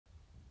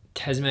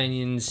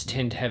Tasmanians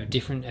tend to have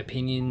different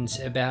opinions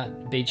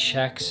about beach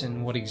shacks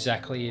and what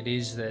exactly it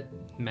is that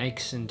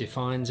makes and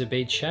defines a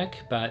beach shack,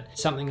 but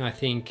something I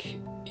think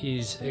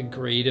is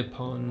agreed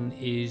upon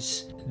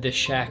is the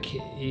shack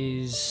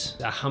is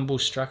a humble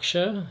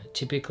structure.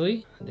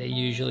 Typically they're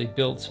usually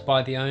built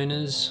by the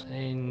owners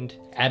and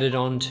added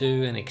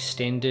onto and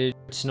extended.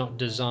 It's not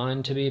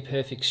designed to be a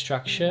perfect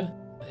structure.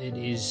 It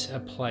is a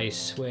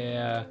place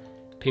where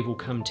people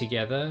come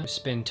together,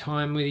 spend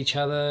time with each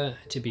other,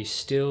 to be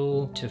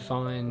still, to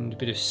find a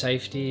bit of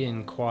safety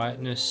and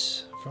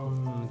quietness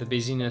from the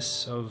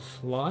busyness of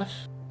life.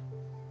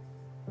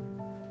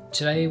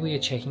 Today we are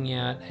checking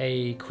out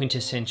a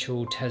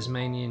quintessential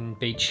Tasmanian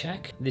beach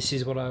shack. This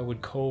is what I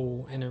would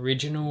call an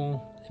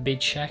original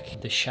beach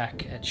shack, the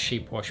shack at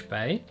Sheepwash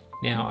Bay.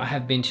 Now, I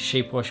have been to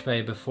Sheepwash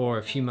Bay before.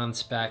 A few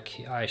months back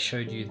I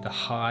showed you the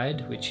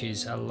Hyde, which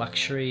is a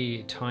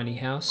luxury tiny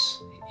house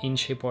in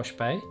Sheepwash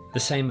Bay. The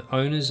same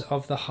owners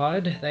of the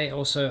Hyde, they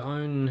also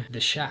own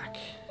the shack,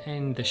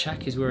 and the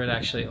shack is where it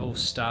actually all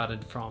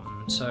started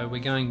from. So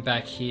we're going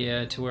back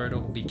here to where it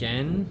all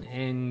began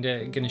and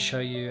going to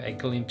show you a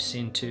glimpse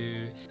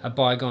into a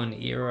bygone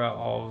era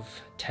of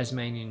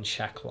Tasmanian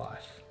shack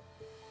life.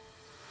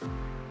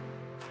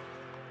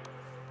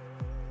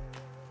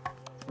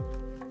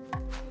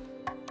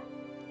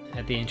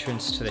 At the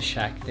entrance to the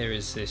shack there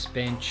is this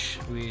bench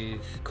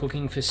with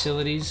cooking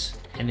facilities,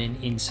 and then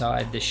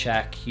inside the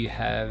shack you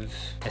have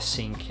a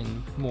sink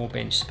and more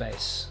bench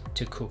space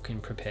to cook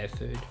and prepare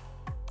food.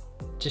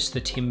 Just the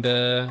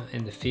timber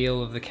and the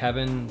feel of the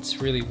cabin, it's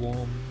really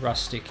warm,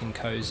 rustic and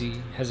cozy,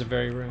 has a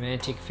very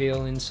romantic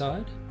feel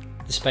inside.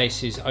 The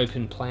space is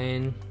open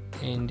plan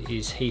and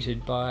is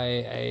heated by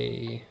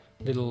a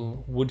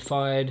little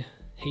wood-fired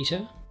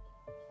heater.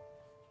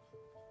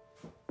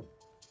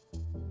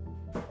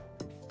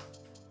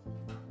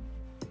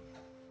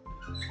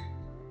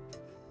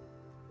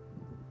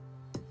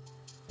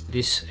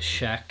 This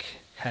shack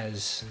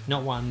has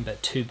not one but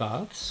two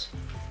baths,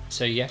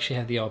 so you actually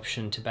have the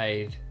option to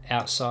bathe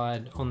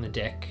outside on the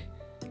deck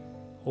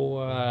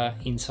or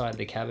inside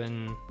the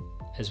cabin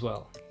as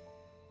well.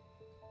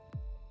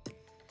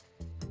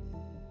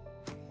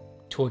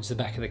 Towards the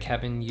back of the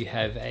cabin you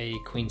have a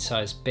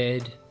queen-size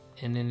bed,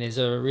 and then there's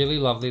a really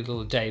lovely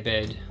little day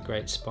bed,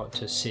 great spot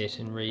to sit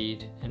and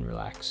read and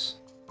relax.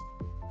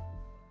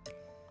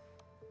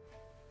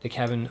 The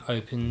cabin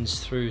opens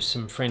through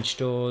some French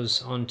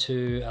doors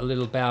onto a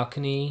little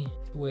balcony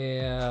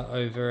where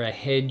over a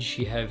hedge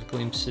you have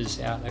glimpses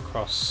out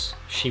across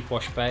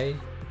Sheepwash Bay.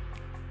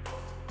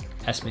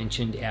 As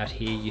mentioned, out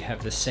here you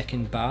have the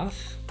second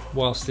bath.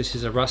 Whilst this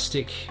is a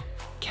rustic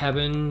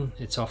cabin,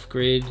 it's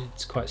off-grid,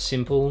 it's quite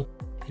simple.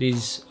 It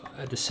is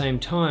at the same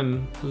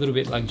time a little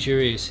bit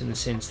luxurious in the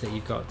sense that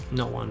you've got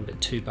not one but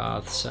two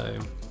baths, so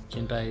you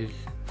can bathe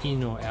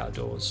in or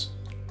outdoors.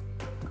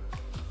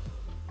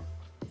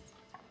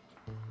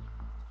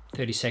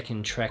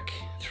 30-second trek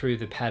through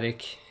the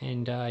paddock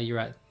and you're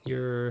at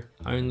your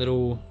own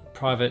little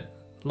private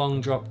long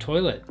drop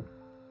toilet.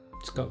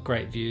 It's got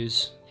great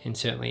views and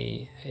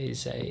certainly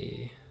is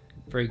a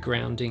very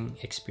grounding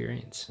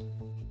experience.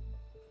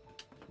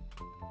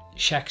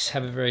 Shacks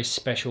have a very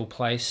special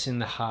place in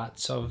the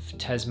hearts of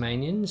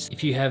Tasmanians.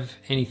 If you have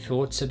any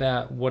thoughts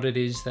about what it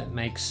is that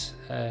makes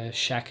a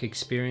shack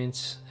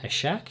experience a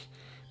shack,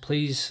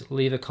 please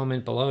leave a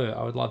comment below.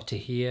 I would love to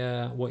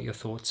hear what your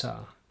thoughts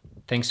are.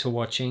 Thanks for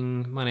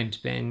watching. My name's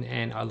Ben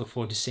and I look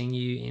forward to seeing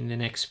you in the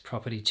next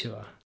property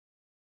tour.